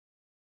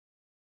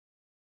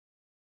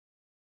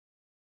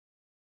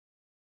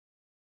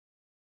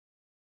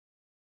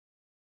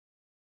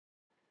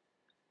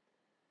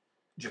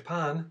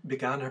Japan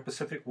began her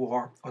Pacific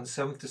War on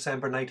 7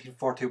 December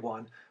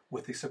 1941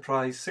 with a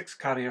surprise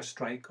six-carrier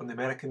strike on the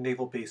American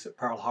naval base at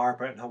Pearl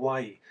Harbor in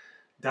Hawaii,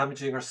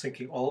 damaging or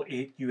sinking all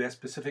 8 US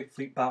Pacific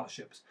Fleet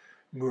battleships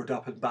moored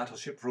up in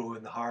Battleship Row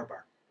in the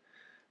harbour.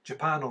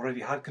 Japan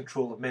already had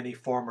control of many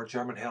former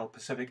German-held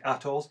Pacific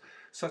atolls,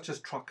 such as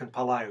Truk and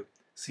Palau,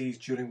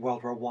 seized during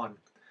World War I.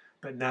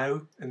 But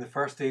now, in the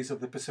first days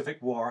of the Pacific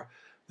War,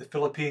 the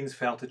Philippines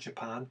fell to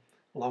Japan,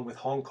 along with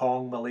Hong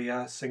Kong,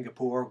 Malaya,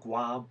 Singapore,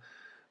 Guam,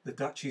 the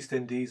Dutch East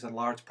Indies and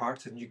large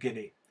parts of New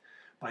Guinea.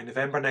 By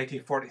November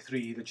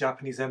 1943, the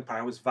Japanese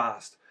Empire was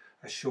vast,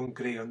 as shown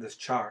grey on this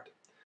chart.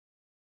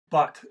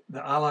 But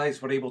the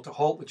Allies were able to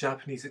halt the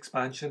Japanese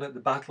expansion at the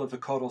Battle of the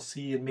Coral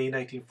Sea in May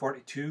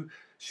 1942,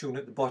 shown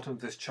at the bottom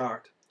of this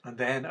chart, and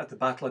then at the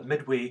Battle of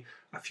Midway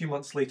a few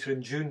months later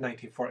in June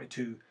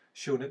 1942,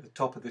 shown at the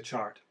top of the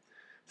chart.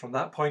 From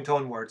that point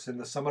onwards, in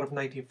the summer of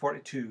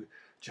 1942,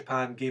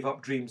 Japan gave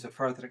up dreams of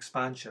further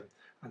expansion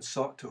and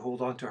sought to hold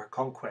on to her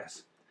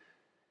conquests.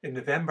 In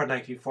November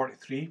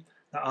 1943,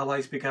 the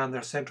Allies began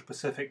their Central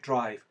Pacific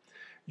drive.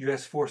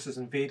 US forces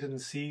invaded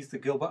and seized the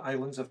Gilbert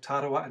Islands of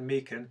Tarawa and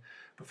Macon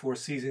before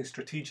seizing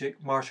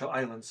strategic Marshall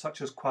Islands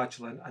such as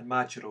Kwajalein and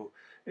Majuro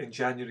in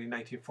January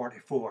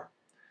 1944.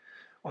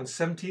 On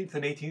 17th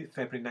and 18th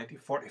February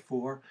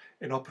 1944,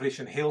 in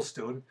Operation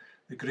Hailstone,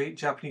 the great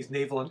Japanese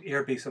naval and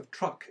air base of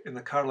Truk in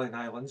the Caroline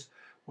Islands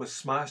was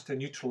smashed and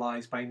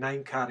neutralised by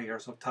 9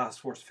 carriers of Task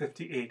Force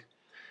 58,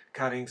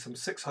 carrying some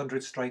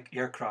 600 strike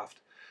aircraft.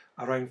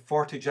 Around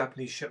 40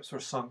 Japanese ships were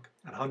sunk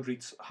and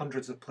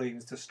hundreds of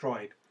planes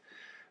destroyed.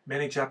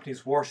 Many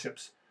Japanese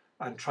warships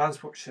and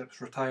transport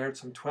ships retired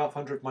some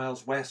 1,200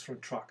 miles west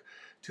from Truk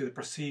to the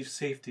perceived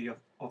safety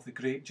of the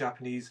great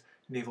Japanese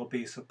naval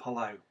base of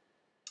Palau.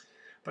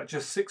 But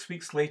just 6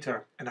 weeks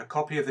later, in a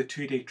copy of the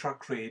 2-day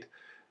Truk raid,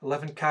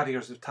 11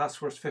 carriers of Task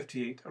Force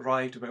 58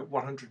 arrived about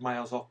 100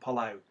 miles off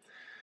Palau.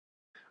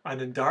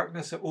 And in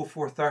darkness at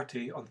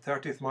 0430 on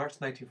 30th March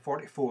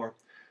 1944,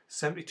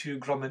 72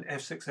 Grumman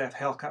F-6F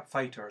Hellcat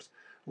fighters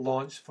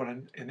launched for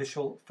an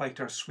initial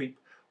fighter sweep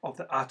of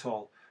the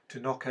atoll to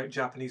knock out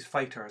Japanese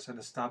fighters and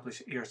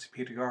establish air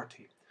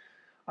superiority.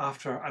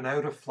 After an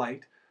hour of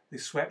flight, they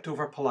swept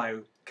over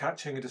Palau,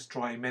 catching and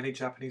destroying many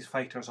Japanese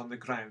fighters on the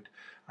ground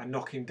and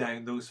knocking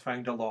down those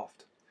found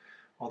aloft.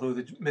 Although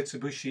the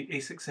Mitsubishi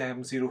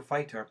A6M Zero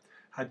fighter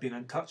had been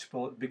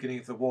untouchable at the beginning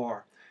of the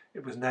war,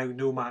 it was now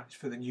no match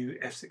for the new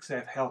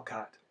F-6F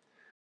Hellcat.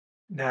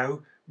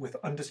 Now, with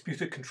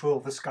undisputed control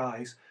of the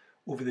skies,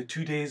 over the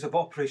 2 days of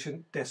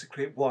Operation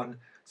DESECRATE 1,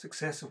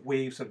 successive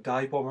waves of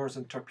dive bombers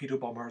and torpedo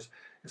bombers,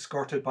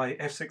 escorted by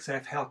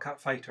F-6F Hellcat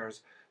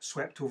fighters,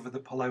 swept over the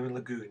Palauan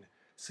lagoon,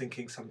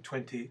 sinking some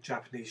 20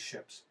 Japanese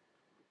ships.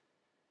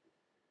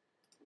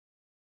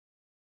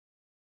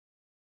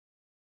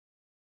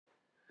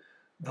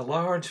 The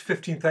large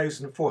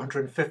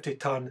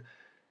 15,450-ton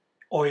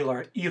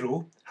oiler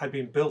IRO had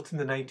been built in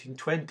the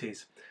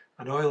 1920s.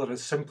 An oiler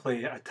is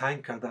simply a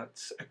tanker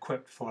that's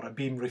equipped for a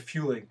beam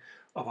refuelling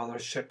of other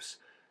ships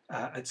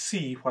at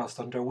sea whilst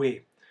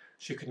underway.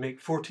 She could make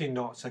 14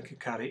 knots and could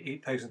carry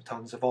 8,000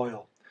 tons of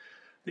oil.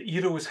 The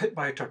IRO was hit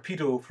by a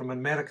torpedo from an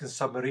American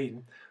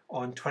submarine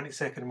on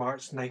 22nd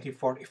March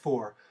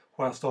 1944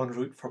 whilst en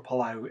route for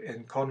Palau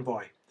in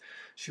convoy.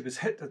 She was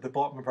hit at the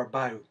bottom of her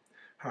bow.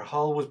 Her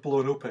hull was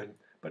blown open,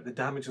 but the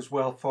damage was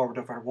well forward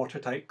of her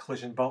watertight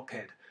collision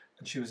bulkhead,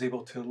 and she was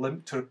able to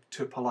limp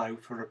to Palau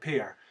for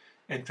repair,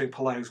 entering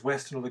Palau's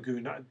western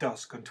lagoon at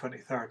dusk on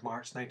 23rd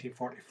March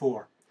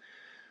 1944.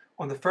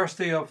 On the first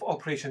day of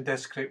Operation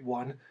DESECRATE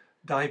 1,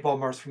 dive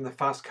bombers from the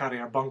fast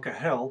carrier Bunker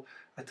Hill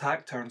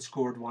attacked her and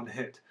scored 1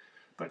 hit,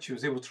 but she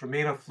was able to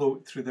remain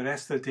afloat through the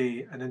rest of the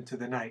day and into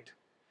the night.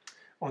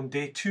 On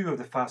day 2 of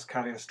the fast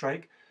carrier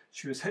strike,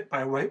 she was hit by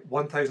a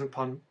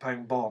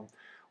 1,000-pound bomb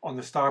on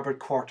the starboard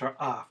quarter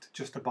aft,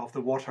 just above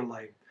the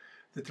waterline.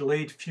 The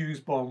delayed fuse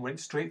bomb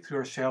went straight through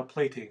her shell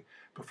plating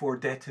before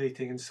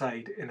detonating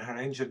inside in her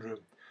engine room,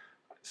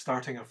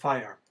 starting a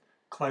fire.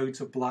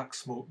 Clouds of black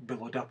smoke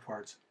billowed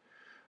upwards.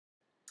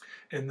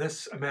 In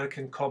this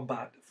American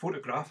combat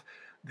photograph,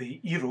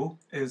 the IRO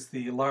is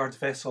the large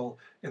vessel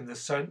in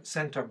the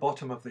centre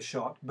bottom of the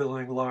shot,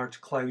 billowing large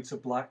clouds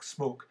of black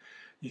smoke.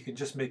 You can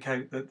just make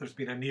out that there's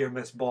been a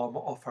near-miss bomb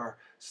off her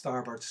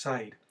starboard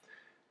side.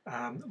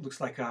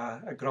 Looks like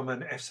a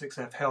Grumman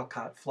F-6F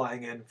Hellcat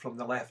flying in from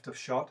the left of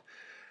shot.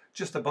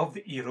 Just above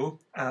the IRO,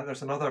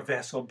 there's another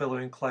vessel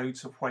billowing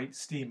clouds of white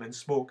steam and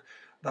smoke.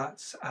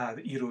 That's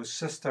the IRO's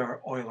sister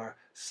oiler,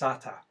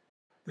 Sata.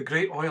 The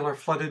great oiler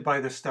flooded by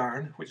the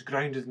stern, which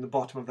grounded in the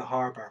bottom of the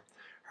harbour.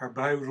 Her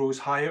bow rose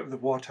high out of the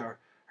water,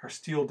 her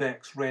steel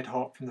decks red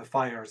hot from the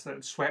fires that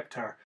had swept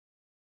her.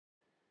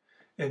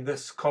 In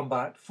this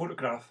combat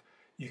photograph,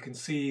 you can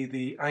see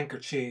the anchor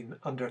chain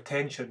under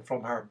tension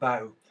from her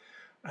bow,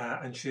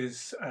 and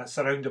she's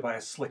surrounded by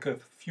a slick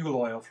of fuel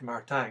oil from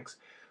her tanks.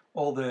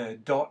 All the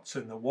dots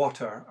in the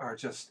water are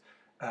just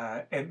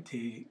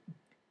empty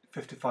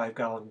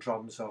 55-gallon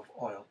drums of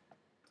oil.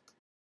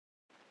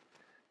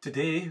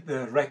 Today,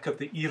 the wreck of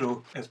the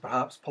IRO is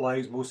perhaps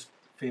Palau's most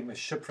famous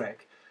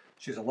shipwreck.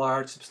 She's a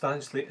large,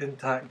 substantially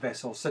intact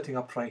vessel sitting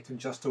upright in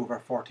just over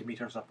 40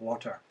 metres of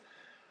water.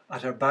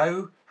 At her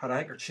bow, her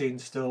anchor chain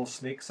still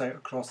snakes out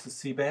across the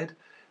seabed,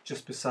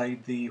 just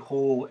beside the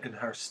hole in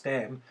her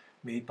stem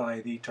made by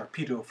the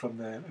torpedo from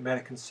the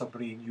American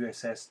submarine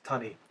USS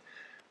Tunny.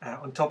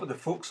 On top of the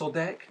forecastle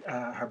deck,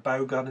 her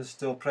bow gun is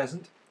still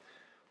present.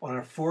 On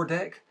her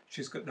foredeck,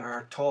 she's got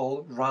her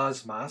tall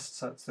RAS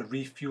masts, that's the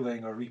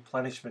refuelling or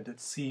replenishment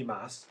at sea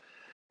mast.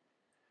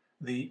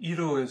 The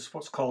IRO is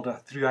what's called a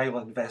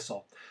three-island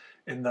vessel,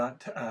 in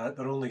that there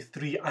are only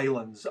 3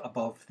 islands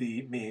above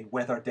the main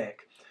weather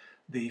deck.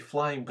 The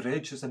flying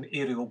bridge is an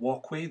aerial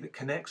walkway that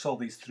connects all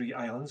these 3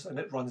 islands, and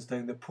it runs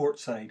down the port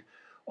side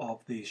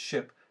of the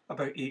ship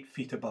about 8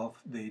 feet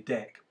above the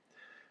deck.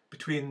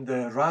 Between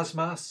the RAS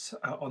masts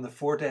on the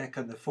foredeck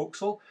and the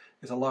forecastle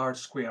is a large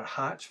square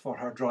hatch for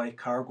her dry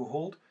cargo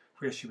hold,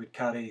 where she would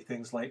carry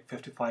things like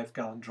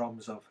 55-gallon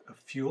drums of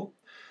fuel.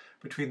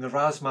 Between the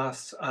RAS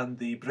masts and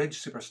the bridge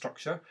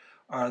superstructure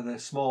are the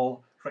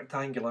small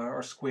rectangular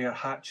or square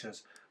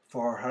hatches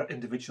for her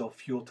individual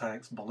fuel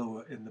tanks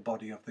below in the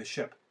body of the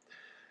ship.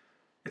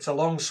 It's a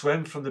long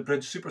swim from the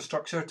bridge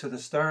superstructure to the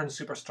stern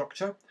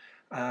superstructure.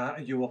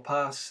 You will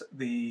pass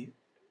the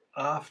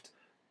aft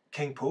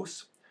king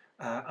posts,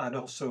 and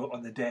also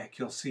on the deck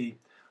you'll see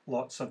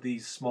lots of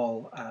these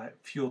small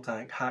fuel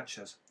tank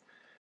hatches.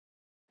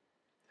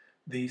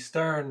 The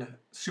stern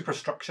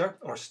superstructure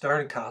or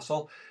stern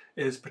castle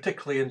is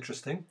particularly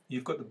interesting.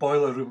 You've got the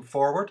boiler room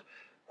forward,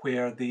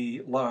 where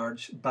the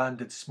large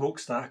banded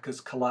smokestack has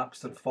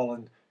collapsed and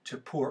fallen to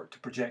port to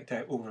project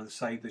out over the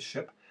side of the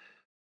ship.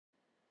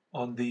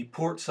 On the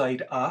port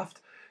side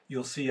aft,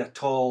 you'll see a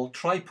tall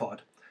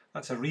tripod.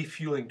 That's a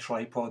refueling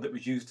tripod that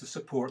was used to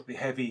support the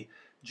heavy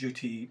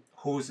duty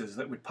hoses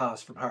that would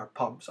pass from her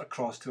pumps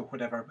across to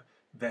whatever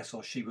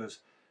vessel she was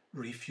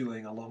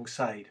refueling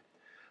alongside.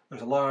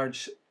 There's a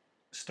large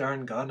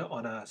stern gun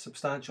on a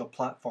substantial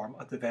platform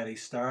at the very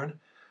stern.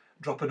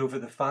 Dropping over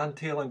the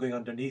fantail and going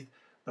underneath,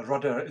 the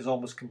rudder is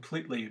almost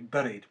completely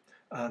buried,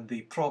 and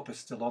the prop is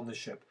still on the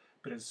ship,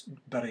 but it's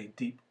buried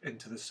deep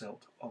into the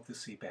silt of the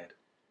seabed.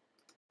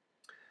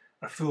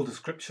 A full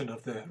description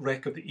of the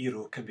wreck of the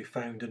IRO can be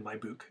found in my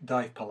book,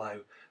 Dive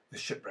Palau, The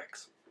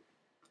Shipwrecks.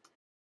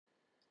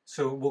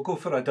 So we'll go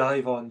for a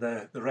dive on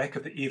the wreck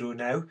of the IRO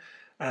now.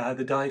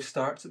 The dive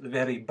starts at the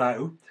very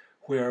bow,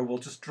 where we'll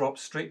just drop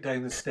straight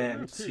down the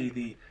stem to see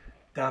the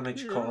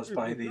damage caused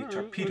by the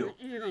torpedo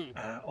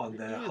on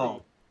the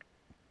hull.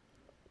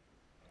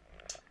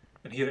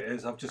 And here it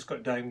is. I've just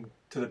got down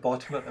to the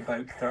bottom at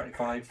about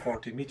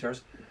 35-40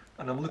 metres,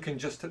 and I'm looking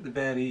just at the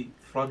very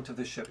front of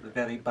the ship, the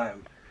very bow.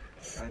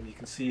 And you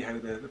can see how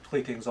the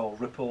plating's all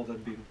rippled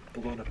and been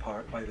blown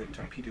apart by the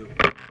torpedo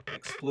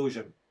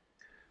explosion.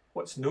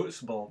 What's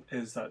noticeable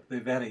is that the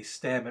very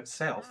stem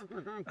itself,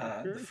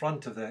 the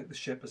front of the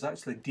ship, is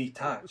actually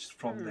detached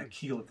from the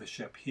keel of the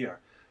ship here.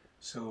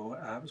 So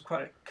it was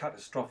quite a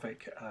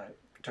catastrophic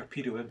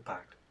torpedo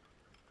impact.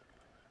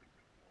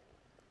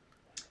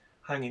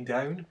 Hanging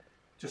down,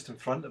 just in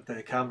front of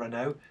the camera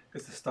now,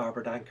 is the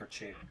starboard anchor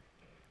chain.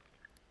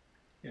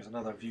 Here's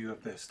another view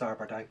of the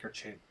starboard anchor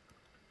chain,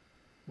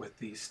 with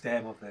the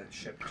stem of the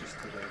ship just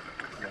to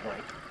the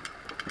right.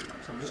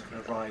 So I'm just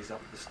going to rise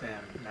up the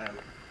stem now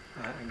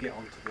and get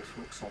onto the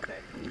forecastle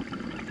deck.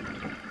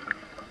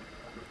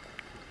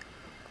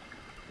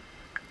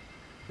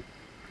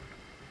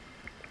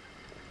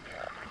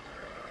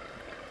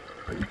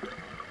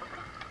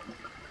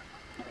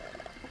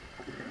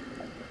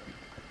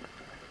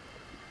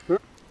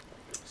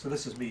 So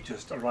this is me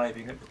just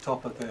arriving at the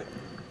top of the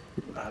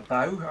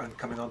bow and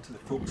coming onto the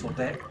forecastle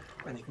deck,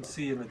 and you can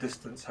see in the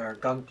distance her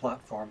gun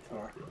platform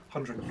for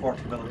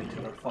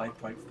 140mm or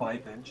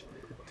 5.5 inch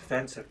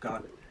defensive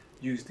gun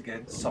used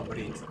against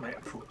submarines that might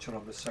approach her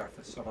on the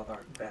surface or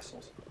other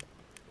vessels.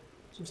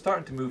 So I'm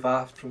starting to move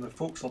aft from the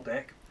forecastle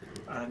deck,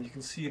 and you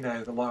can see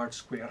now the large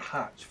square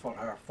hatch for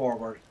her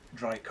forward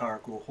dry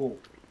cargo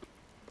hold.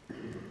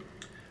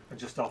 And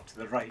just off to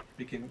the right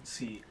we can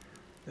see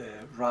the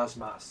RAS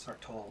masts, our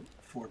tall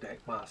foredeck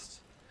masts.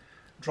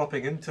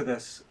 Dropping into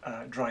this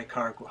dry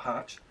cargo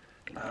hatch,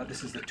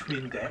 this is the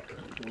tween deck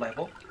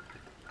level,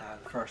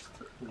 the first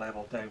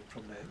level down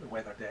from the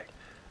weather deck.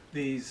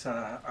 These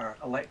are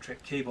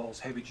electric cables,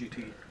 heavy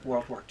duty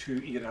World War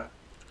II era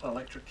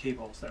electric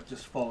cables that have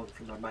just fallen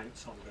from their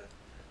mounts on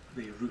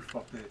the roof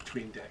of the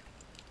tween deck.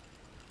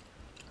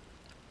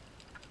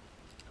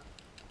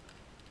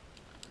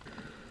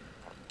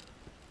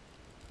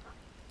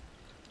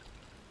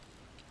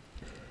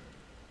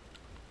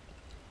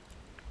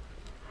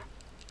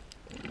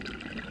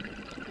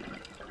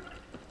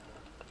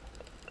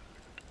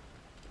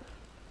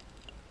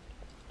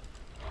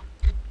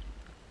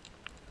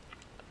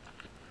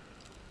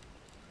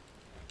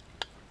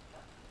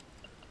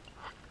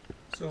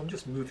 So I'm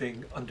just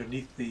moving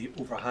underneath the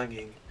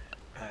overhanging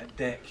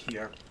deck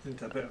here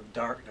into a bit of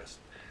darkness,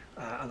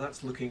 and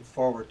that's looking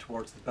forward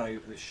towards the bow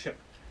of the ship,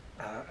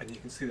 and you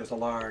can see there's a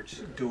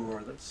large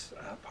door that's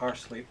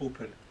partially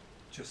open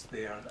just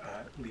there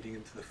leading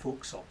into the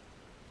forecastle.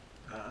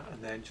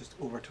 and then just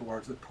over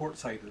towards the port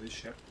side of the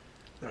ship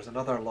there's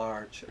another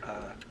large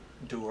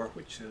door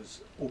which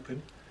is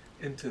open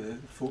into the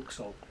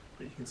forecastle,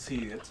 but you can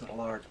see it's a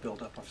large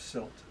build-up of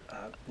silt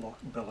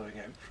billowing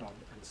out from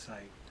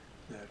inside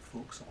the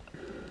forecastle.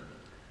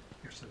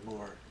 Here's some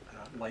more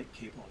light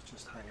cables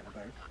just hanging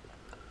about.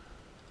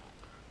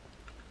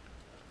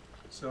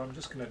 So I'm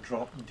just going to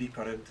drop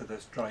deeper into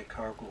this dry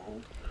cargo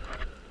hold.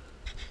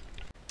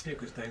 It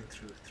goes down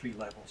through 3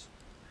 levels.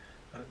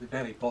 And at the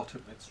very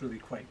bottom it's really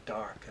quite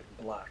dark and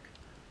black,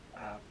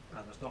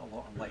 and there's not a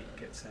lot of light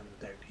gets in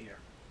down here.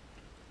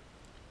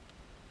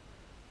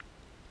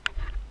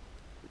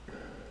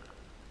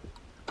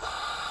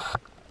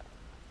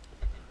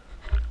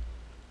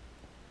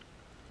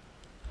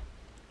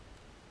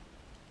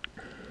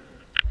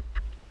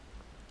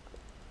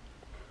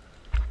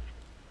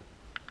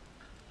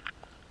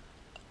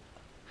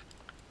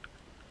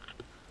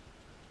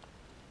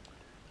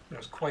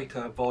 There's quite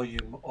a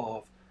volume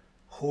of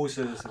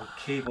hoses and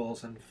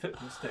cables and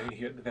fittings down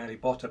here at the very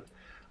bottom,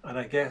 and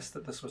I guess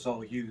that this was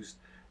all used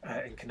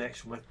in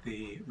connection with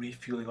the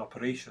refueling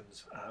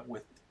operations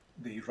with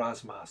the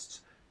RAS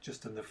masts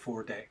just in the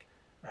foredeck,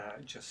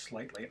 just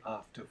slightly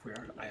aft of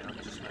where I am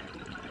just now.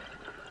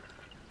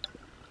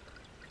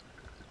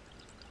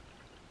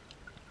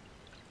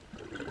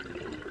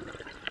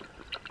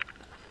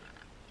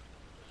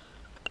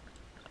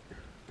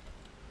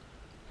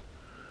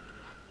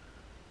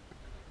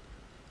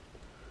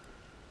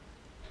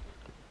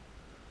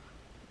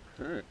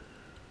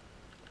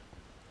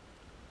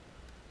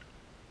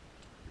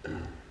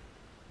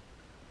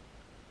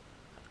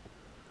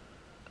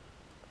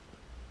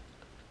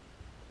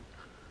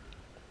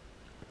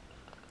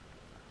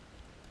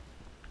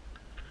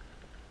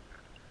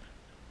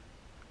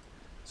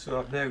 So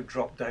I've now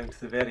dropped down to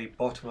the very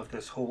bottom of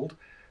this hold.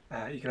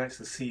 You can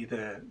actually see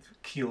the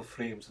keel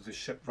frames of the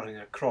ship running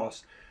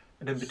across,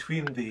 and in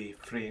between the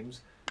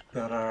frames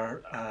there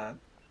are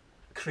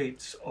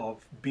crates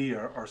of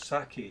beer or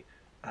sake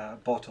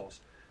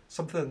bottles,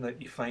 something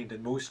that you find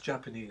in most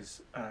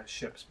Japanese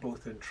ships,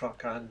 both in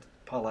Truk and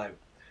Palau.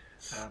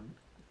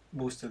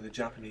 Most of the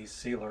Japanese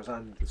sailors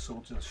and the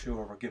soldiers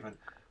ashore were given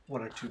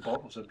 1 or 2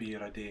 bottles of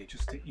beer a day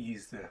just to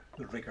ease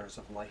the rigours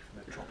of life in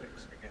the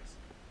tropics, I guess.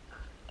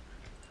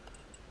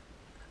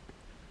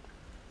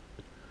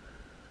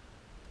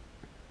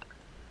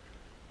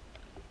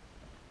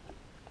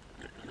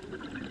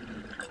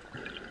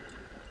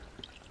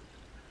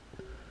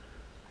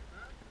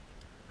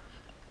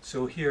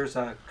 So here's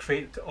a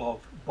crate of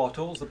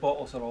bottles. The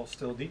bottles are all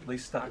still neatly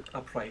stacked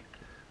upright,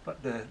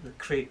 but the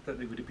crate that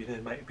they would have been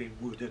in might have been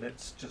wood and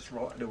it's just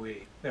rotted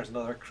away. There's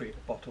another crate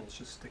of bottles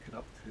just sticking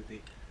up through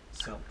the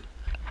silt.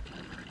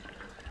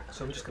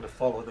 So I'm just going to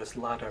follow this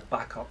ladder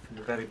back up from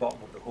the very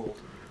bottom of the hold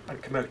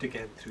and come out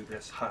again through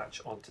this hatch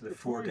onto the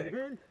foredeck.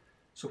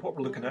 So what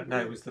we're looking at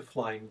now is the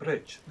flying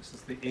bridge. This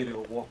is the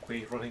aerial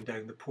walkway running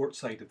down the port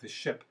side of the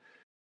ship.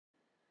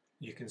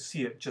 You can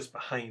see it just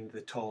behind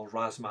the tall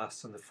RAS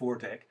masts on the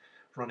foredeck,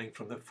 running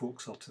from the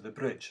forecastle to the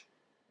bridge,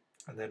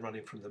 and then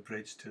running from the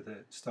bridge to the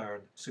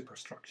stern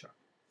superstructure.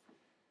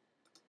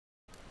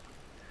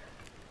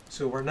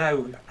 So we're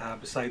now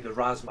beside the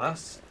RAS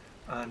masts,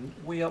 and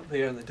way up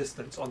there in the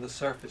distance on the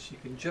surface you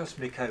can just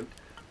make out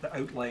the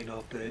outline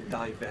of the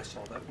dive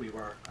vessel that we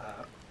were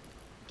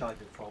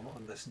diving from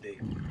on this day.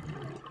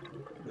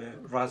 The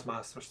RAS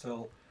masts are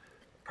still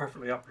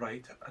perfectly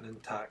upright and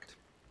intact.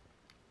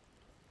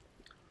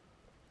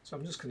 So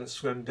I'm just going to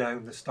swim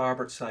down the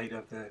starboard side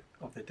of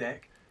the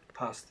deck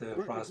past the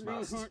RAS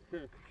masts.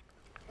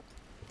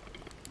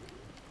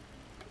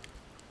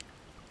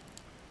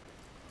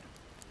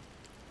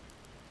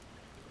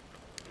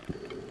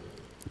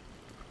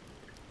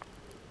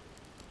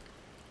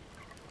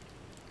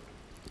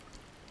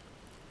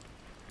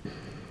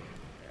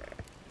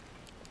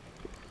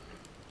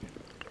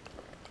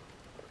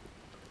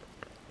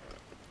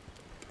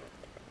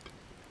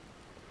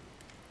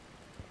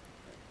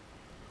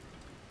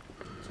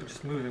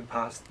 Just moving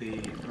past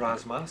the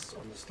RAS masts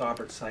on the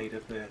starboard side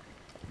of the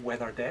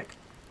weather deck,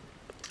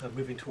 and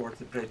moving towards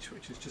the bridge,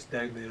 which is just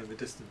down there in the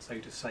distance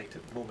out of sight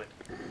at the moment.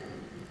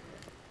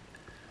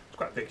 It's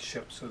quite a big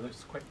ship, so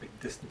there's quite big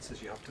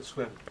distances you have to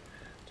swim.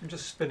 So I'm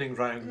just spinning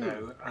round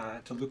now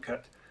to look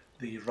at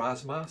the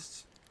RAS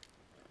masts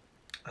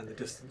and the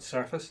distant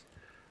surface.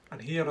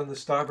 And here on the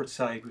starboard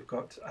side we've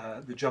got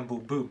the jumbo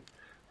boom,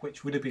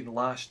 which would have been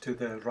lashed to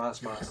the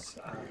RAS masts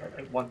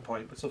at one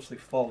point, but it's obviously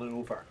fallen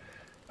over.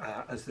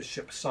 As the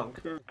ship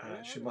sunk.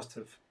 She must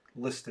have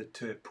listed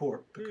to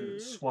port because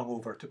it swung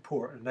over to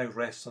port and now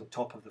rests on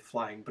top of the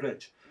flying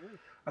bridge.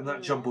 And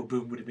that jumbo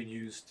boom would have been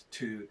used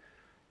to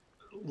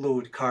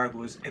load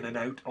cargoes in and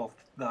out of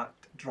that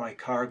dry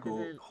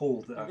cargo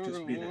hold that I've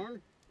just been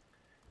in.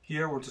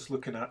 Here we're just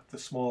looking at the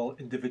small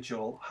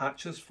individual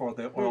hatches for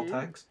the oil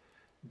tanks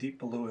deep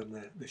below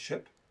in the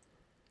ship,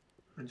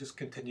 and just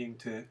continuing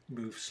to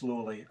move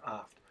slowly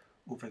aft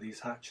over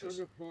these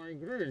hatches.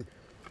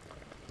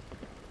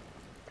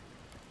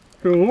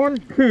 So 1,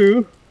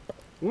 2,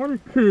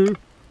 1, 2,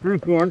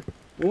 drink 1,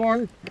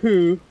 1,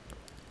 2.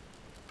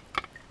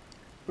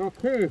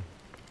 Okay.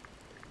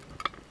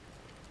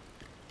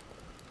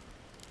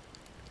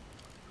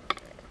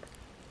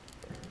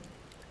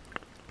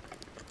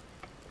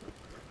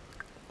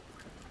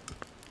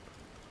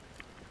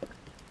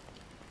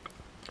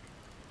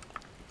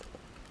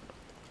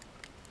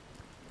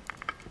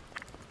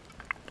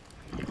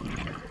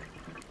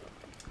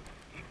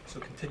 So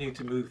continuing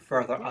to move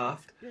further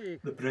aft,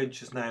 the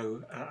bridge is now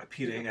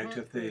appearing out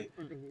of the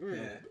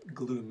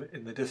gloom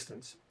in the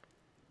distance.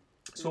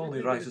 So it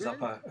only rises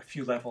up a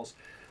few levels,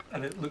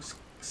 and it looks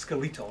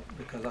skeletal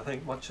because I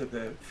think much of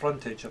the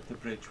frontage of the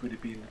bridge would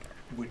have been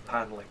wood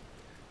panelling,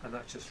 and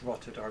that's just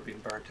rotted or been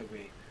burnt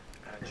away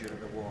during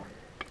the war.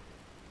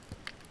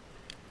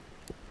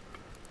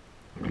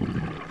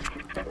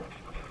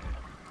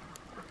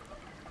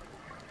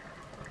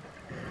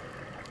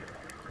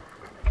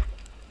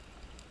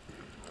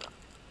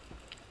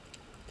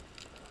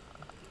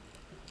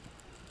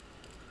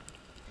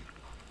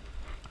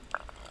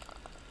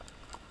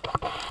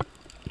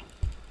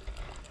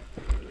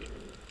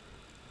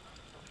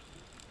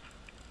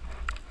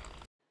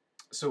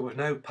 So we've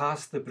now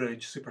passed the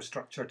bridge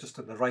superstructure just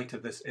on the right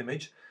of this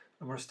image,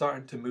 and we're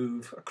starting to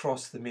move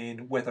across the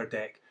main weather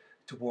deck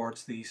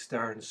towards the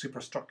stern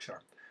superstructure,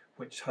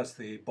 which has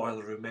the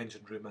boiler room,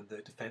 engine room and the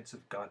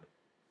defensive gun.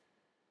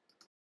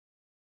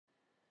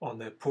 On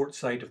the port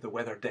side of the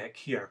weather deck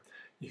here,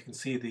 you can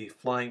see the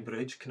flying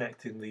bridge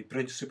connecting the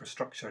bridge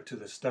superstructure to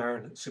the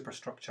stern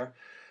superstructure.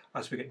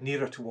 As we get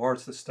nearer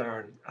towards the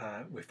stern,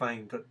 we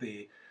find that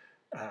the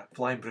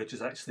flying bridge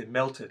is actually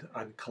melted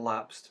and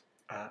collapsed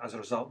as a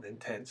result of the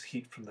intense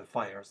heat from the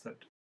fires that...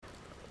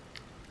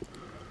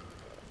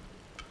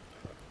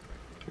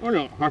 Oh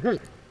no, I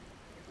think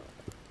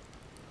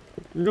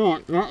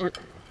not like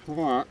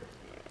flat.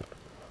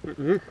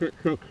 This is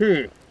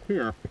okay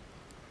here.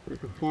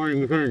 It's a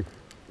flying thing.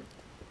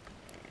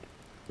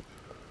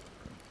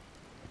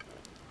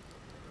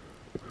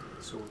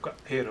 So we've got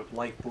a pair of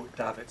lifeboat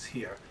davits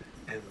here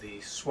in the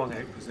swung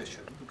out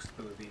position. It looks as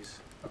though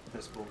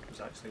this boat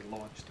was actually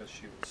launched as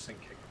she was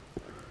sinking.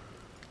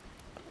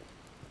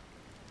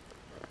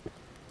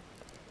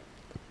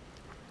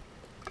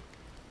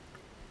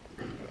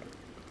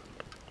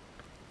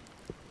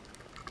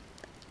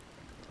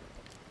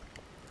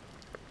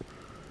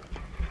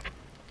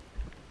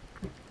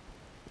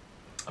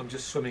 I'm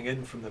just swimming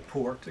in from the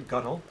port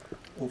gunnel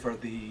over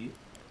the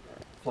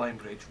flying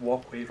bridge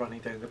walkway running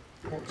down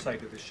the port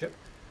side of the ship,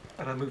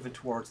 and I'm moving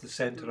towards the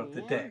centre of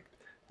the deck,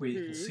 where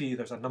you can see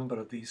there's a number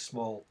of these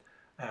small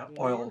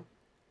oil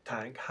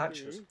tank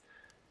hatches.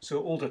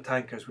 So older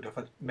tankers would have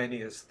had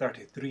many as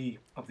 33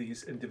 of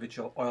these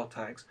individual oil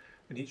tanks,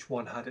 and each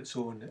one had its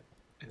own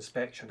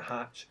inspection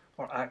hatch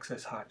or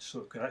access hatch, so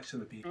it could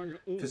actually be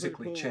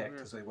physically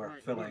checked as they were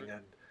filling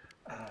and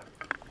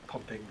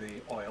pumping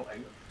the oil out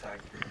of the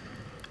tank.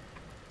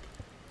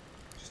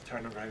 Just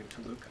turn around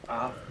to look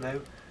aft now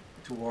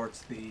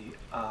towards the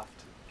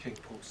aft king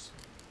posts.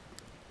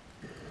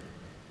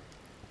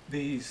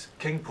 These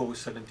king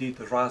posts, and indeed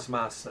the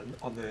rasmasts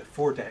on the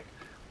foredeck,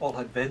 all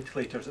had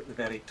ventilators at the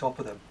very top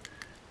of them,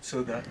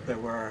 so that there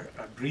were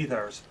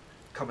breathers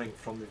coming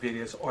from the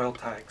various oil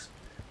tanks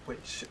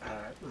which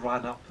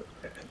ran up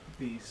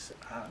these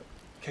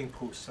king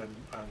posts and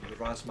the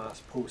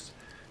rasmast posts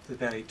to the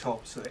very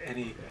top, so that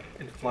any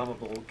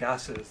inflammable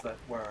gases that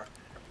were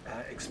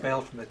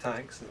expelled from the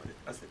tanks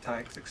as the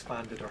tanks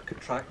expanded or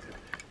contracted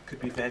could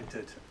be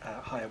vented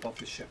high above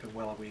the ship and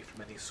well away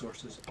from any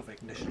sources of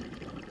ignition.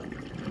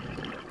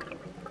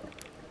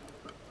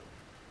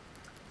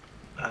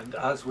 And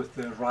as with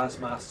the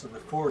rasmasts on the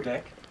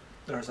foredeck,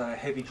 there's a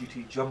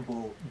heavy-duty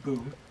jumbo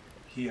boom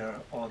here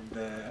on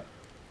the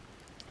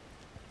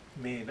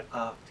main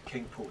aft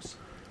king post,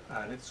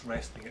 and it's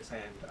resting its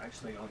end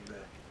actually on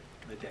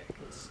the deck.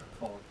 It's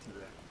fallen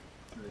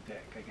to the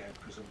deck again,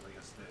 presumably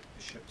as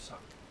the ship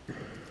sunk.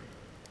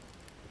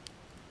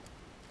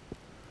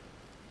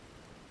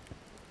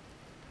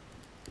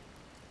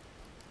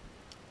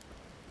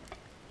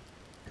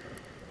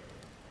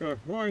 The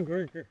flying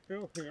bridge is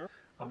still here.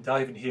 I'm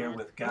diving here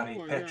with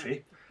Gary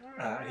Petrie,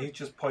 and he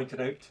just pointed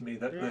out to me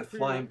that the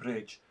flying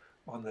bridge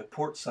on the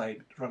port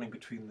side running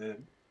between the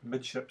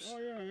midships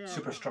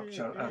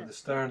superstructure and the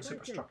stern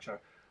superstructure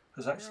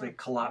has actually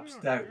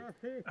collapsed down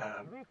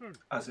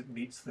as it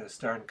meets the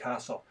stern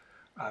castle,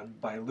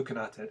 and by looking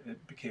at it,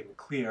 it became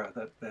clear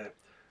that the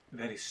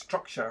very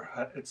structure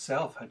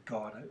itself had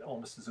gone,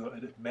 almost as though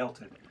it had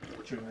melted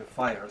during the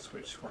fires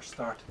which were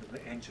started in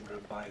the engine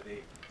room by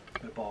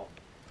the bomb.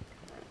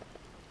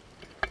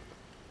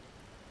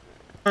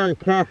 Stern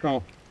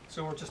castle.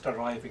 So we're just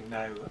arriving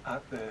now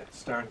at the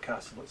stern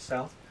castle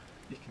itself.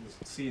 You can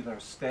see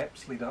there's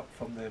steps lead up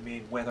from the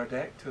main weather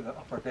deck to the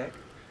upper deck,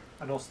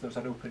 and also there's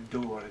an open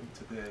door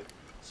into the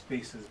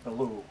spaces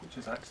below, which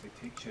is actually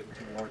takes you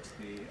towards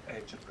the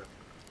engine room.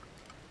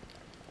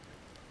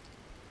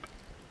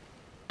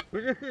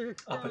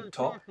 Up at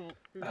top,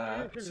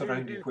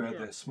 surrounding where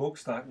the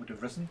smokestack would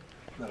have risen,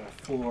 there are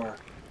four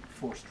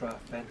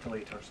draft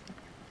ventilators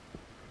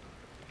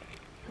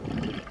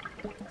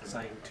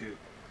designed to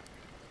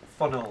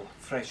funnel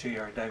fresh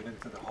air down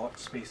into the hot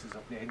spaces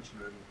of the engine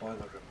room and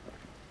boiler room.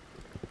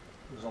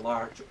 There's a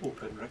large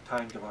open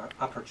rectangular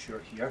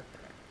aperture here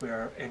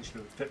where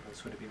engine room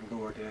fitments would have been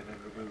lowered in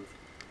and removed.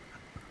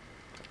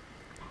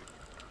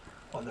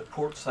 On the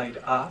port side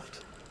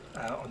aft,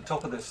 on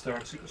top of this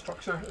stern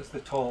superstructure, is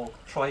the tall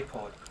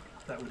tripod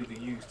that would have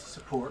been used to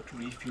support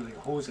refueling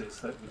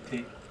hoses that would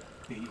take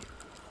the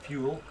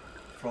fuel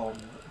from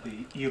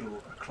the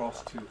IRO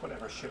across to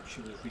whatever ship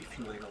she was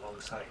refueling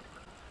alongside.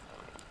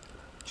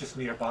 Just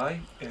nearby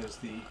is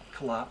the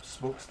collapsed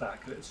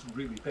smokestack, and it's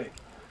really big.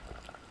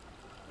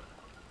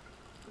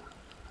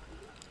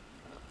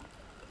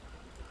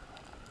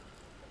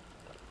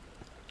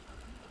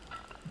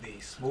 The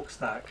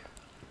smokestack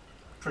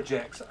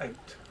projects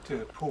out to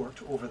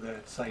port over the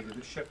side of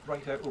the ship,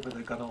 right out over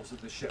the gunnels of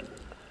the ship,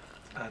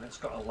 and it's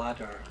got a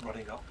ladder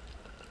running up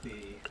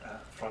the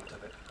front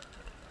of it.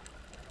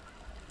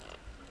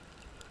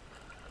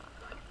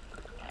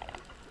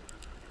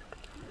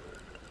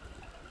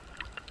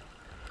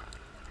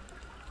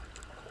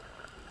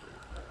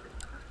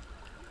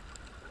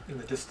 In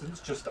the distance,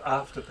 just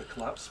aft of the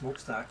collapsed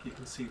smokestack, you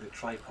can see the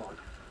tripod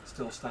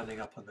still standing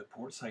up on the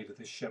port side of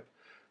the ship.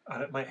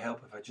 And it might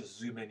help if I just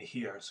zoom in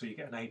here so you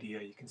get an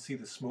idea. You can see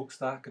the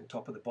smokestack on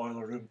top of the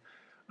boiler room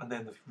and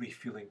then the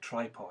refueling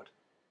tripod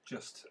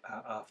just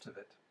aft of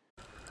it.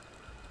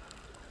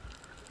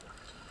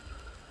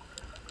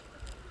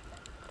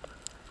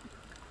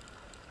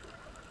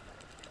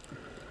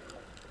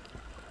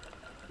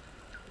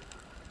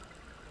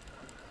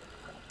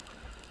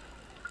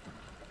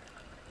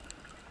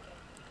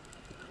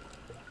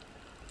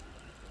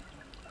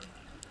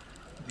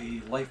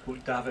 The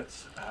lifeboat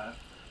davits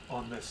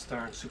on the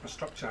stern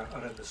superstructure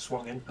are in the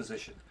swung in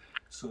position,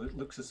 so it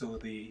looks as though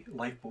the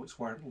lifeboats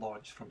weren't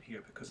launched from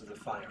here because of the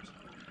fires.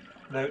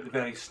 Now at the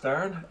very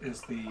stern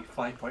is the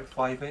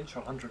 5.5 inch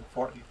or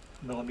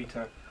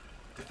 140mm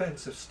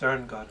defensive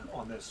stern gun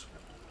on this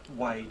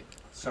wide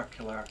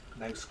circular,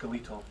 now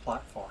skeletal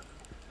platform,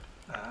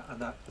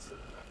 and that's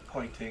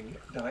pointing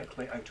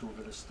directly out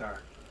over the stern,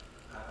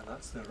 and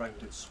that's the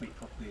rounded sweep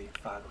of the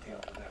fan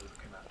tail we're now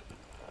looking at.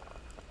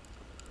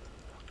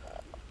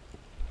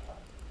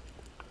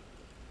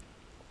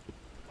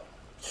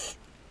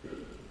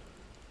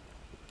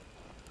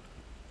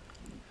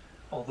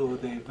 Although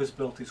the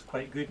visibility is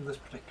quite good on this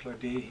particular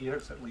day here,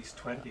 it's at least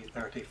 20,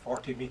 30,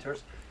 40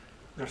 metres,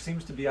 there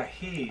seems to be a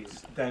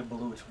haze down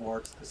below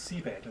towards the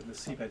seabed, and the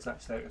seabed's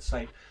actually out of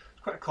sight.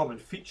 It's quite a common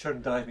feature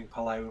in diving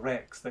Palau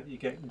wrecks that you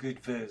get good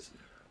viz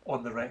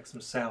on the wrecks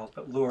themselves,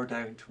 but lower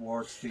down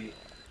towards the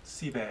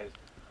seabed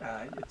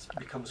it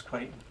becomes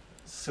quite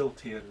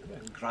silty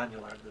and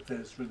granular, and the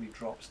viz really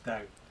drops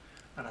down.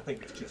 And I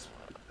think it's just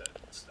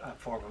a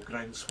form of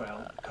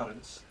groundswell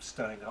currents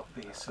stirring up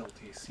the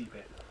silty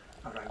seabed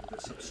around the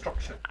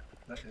substruction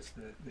that is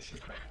the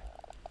shipwreck.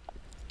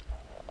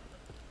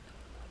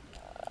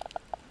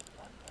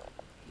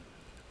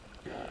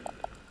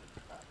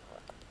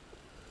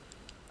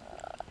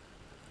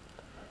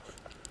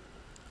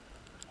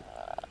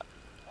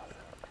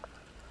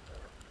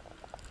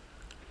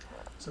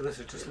 So this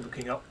is just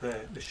looking up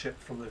the ship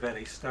from the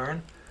very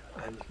stern,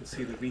 and you can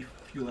see the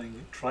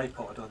refueling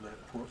tripod on the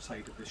port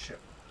side of the ship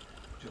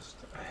just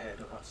ahead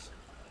of us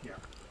here.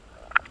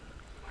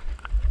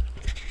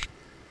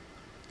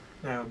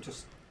 Now I'm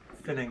just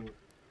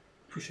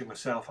pushing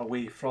myself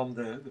away from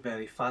the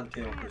very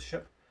fantail of the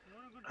ship.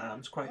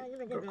 It's got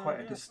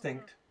quite a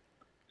distinct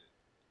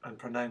and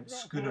pronounced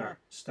schooner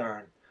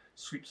stern,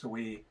 sweeps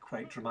away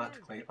quite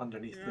dramatically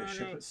underneath the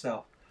ship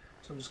itself.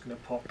 So I'm just going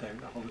to pop down,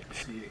 have a look and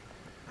see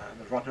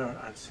the rudder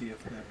and see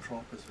if the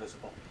prop is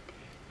visible.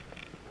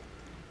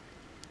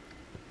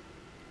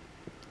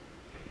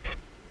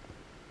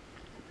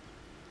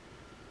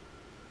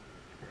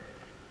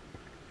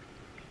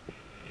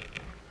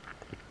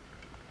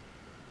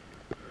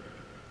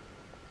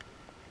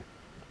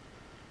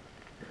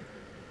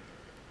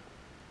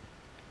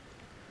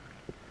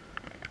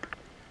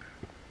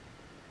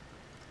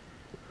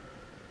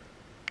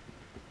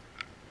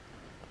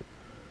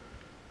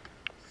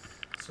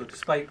 So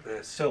despite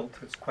the silt,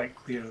 it's quite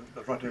clear that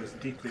the rudder is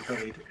deeply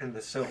buried in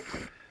the silt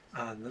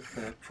and that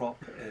the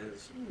prop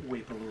is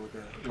way below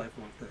the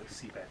level of the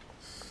seabed.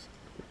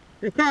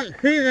 You can't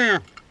see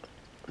there!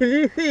 Can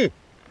you see?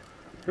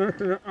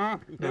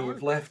 Now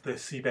we've left the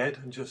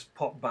seabed and just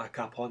popped back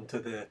up onto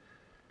the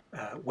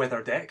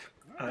weather deck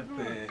at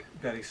the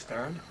very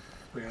stern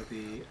where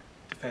the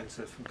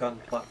defensive gun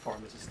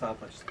platform is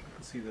established. You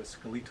can see the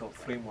skeletal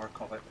framework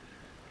of it,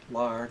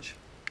 large,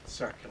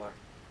 circular.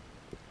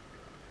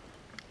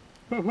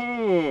 So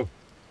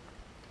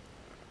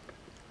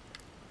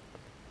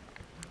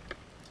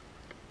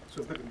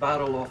we've got the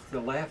barrel off to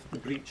the left, the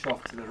breech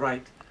off to the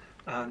right,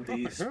 and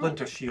the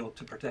splinter shield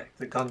to protect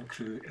the gun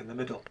crew in the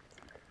middle.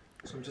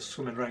 So I'm just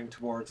swimming round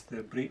towards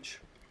the breech.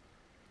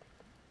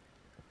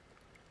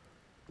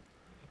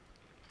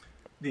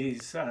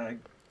 These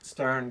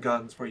stern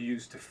guns were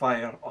used to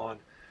fire on,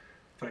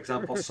 for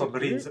example,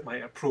 submarines that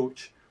might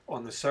approach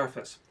on the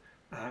surface.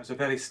 It was a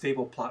very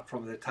stable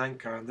platform of the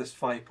tanker, and this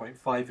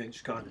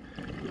 5.5-inch gun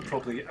would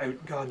probably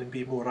outgun and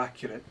be more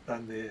accurate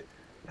than the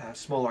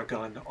smaller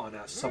gun on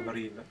a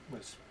submarine that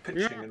was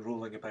pitching and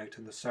rolling about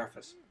in the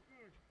surface.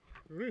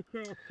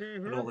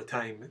 And all the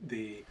time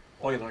the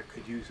oiler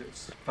could use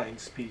its fine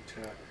speed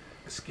to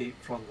escape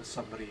from the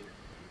submarine.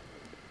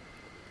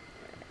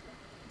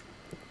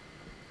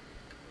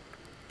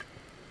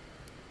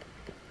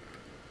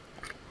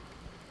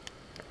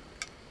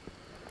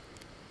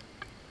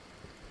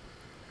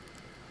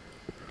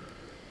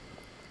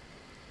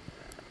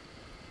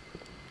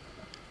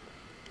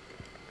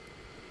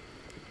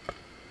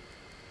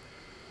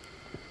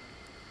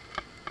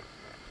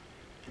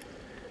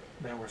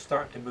 Now we're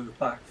starting to move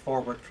back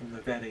forward from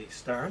the very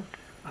stern,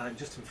 and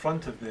just in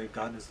front of the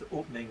gun is the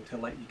opening to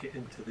let you get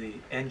into the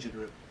engine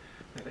room.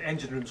 Now the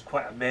engine room is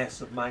quite a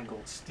mess of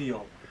mangled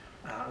steel,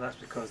 and that's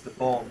because the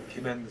bomb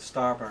came in the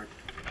starboard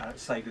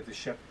side of the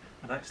ship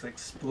and actually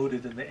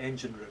exploded in the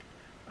engine room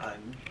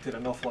and did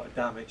an awful lot of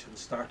damage and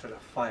started a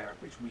fire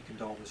which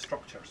weakened all the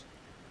structures.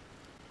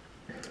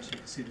 So you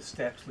can see the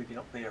steps leading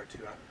up there to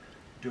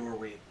a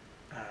doorway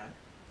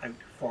out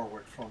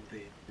forward from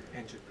the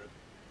engine room.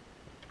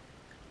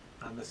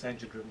 And this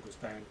engine room goes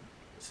down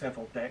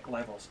several deck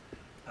levels,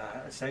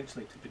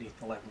 essentially to beneath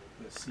the level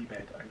of the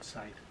seabed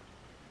outside.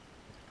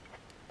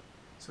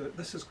 So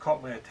this has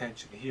caught my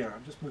attention here.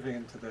 I'm just moving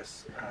into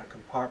this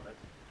compartment,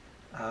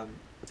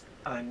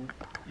 and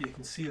you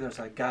can see there's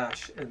a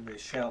gash in the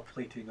shell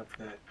plating of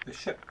the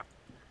ship.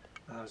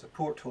 There's a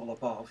porthole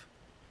above,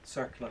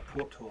 circular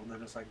porthole, and then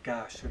there's a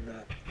gash in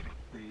the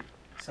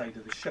side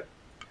of the ship.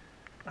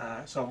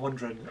 So I'm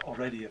wondering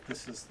already if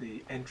this is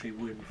the entry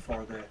wound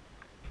for the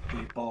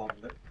bomb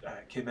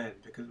that came in,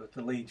 because with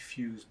delayed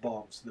fuse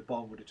bombs, the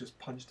bomb would have just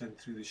punched in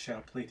through the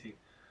shell plating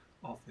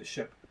of the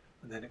ship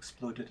and then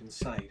exploded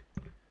inside.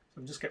 So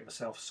I'm just getting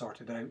myself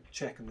sorted out,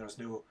 checking there's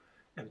no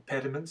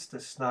impediments to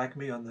snag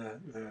me on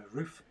the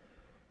roof,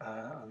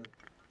 and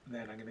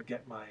then I'm going to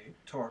get my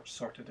torch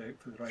sorted out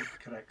for the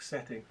correct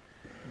setting,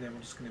 and then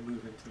we're just going to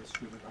move into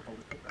this room and have a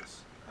look at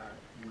this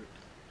wound.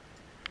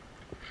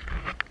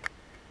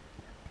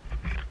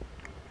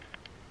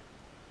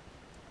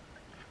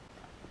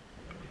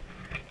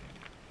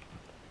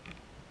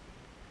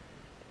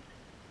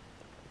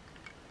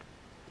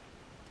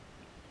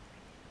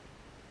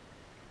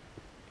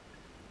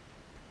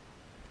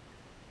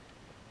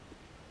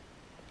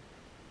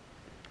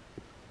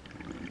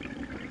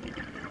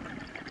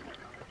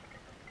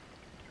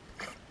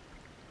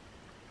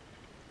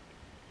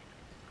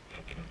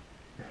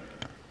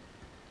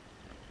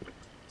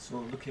 So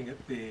looking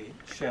at the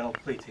shell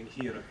plating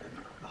here at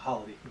the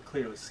hull, you can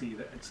clearly see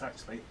that it's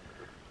actually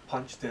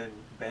punched in,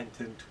 bent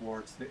in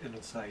towards the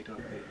inner side of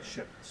the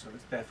ship. So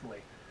it's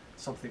definitely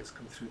something's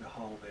come through the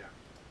hull there.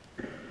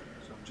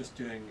 So I'm just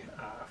doing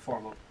a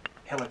form of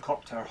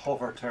helicopter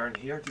hover turn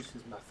here, just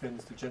using my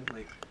fins to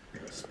gently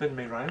spin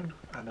me round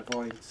and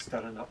avoid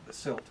stirring up the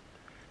silt.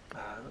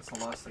 That's the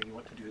last thing you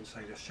want to do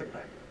inside a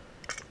shipwreck.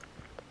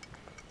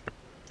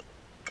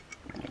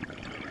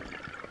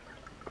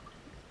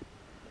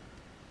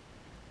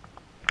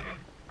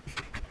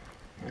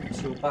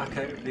 So back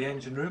out of the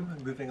engine room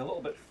and moving a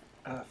little bit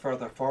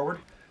further forward,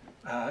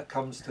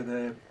 comes to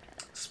the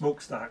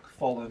smokestack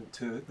fallen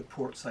to the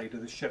port side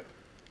of the ship.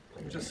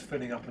 I'm just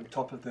finning up on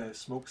top of the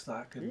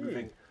smokestack and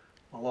moving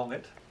along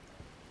it.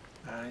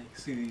 You can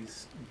see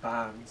these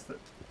bands that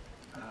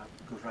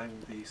go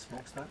round the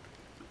smokestack.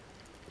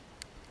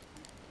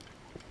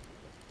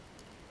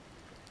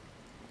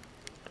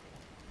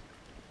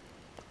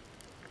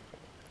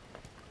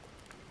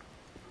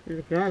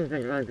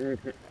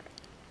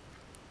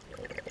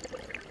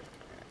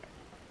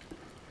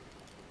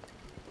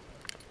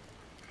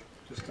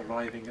 Just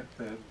arriving at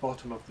the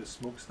bottom of the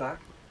smokestack,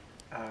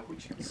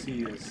 which you can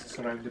see is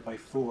surrounded by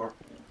four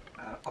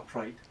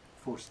upright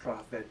forced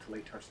draft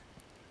ventilators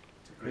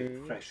to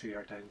bring fresh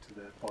air down to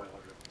the boiler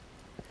room.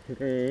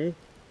 Okay.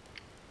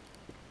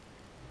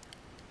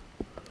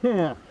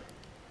 Huh.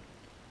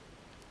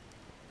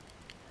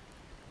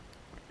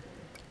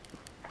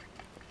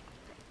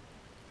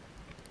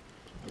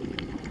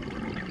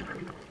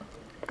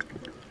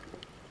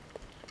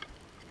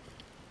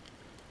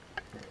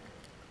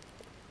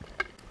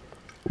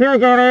 Here,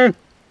 Johnny!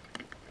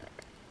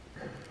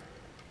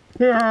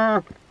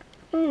 Here!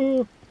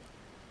 Ooh.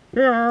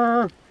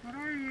 Here! What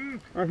are you?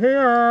 I'm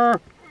here!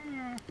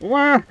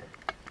 What?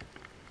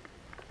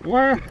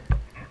 What?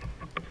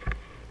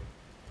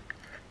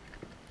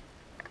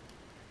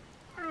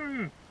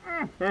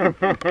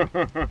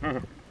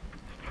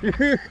 You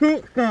see a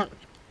scoop stuck?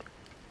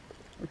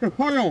 It's a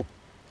funnel!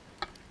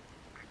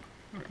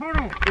 A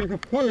funnel? It's a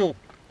funnel!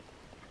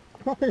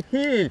 Fucking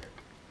cheese!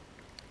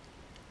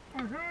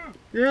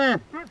 Yeah!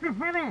 That's a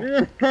funnel!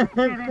 Yeah!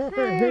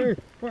 Fucking cheese!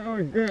 What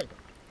was this?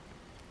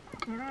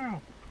 Get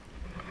out!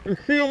 You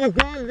see all the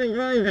guns and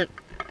grind it!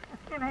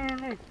 Get out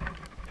of it!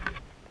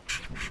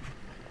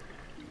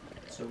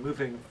 So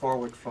moving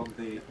forward from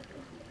the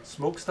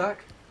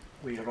smokestack,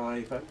 we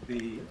arrive at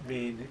the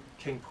main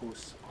king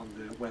post on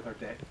the weather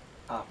deck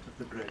aft of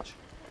the bridge.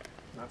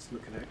 That's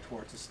looking out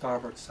towards the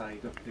starboard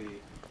side of the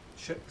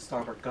ship, the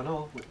starboard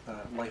gunwale, with the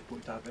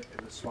lifeboat davit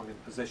in the swung in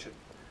position.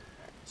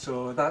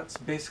 So that's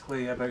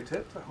basically about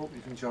it. I hope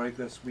you've enjoyed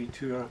this wee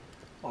tour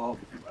of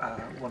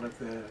one of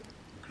the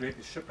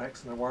greatest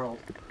shipwrecks in the world,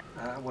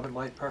 one of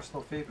my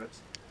personal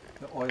favourites,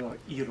 the oiler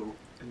IRO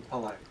in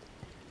Palau.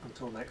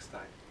 Until next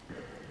time.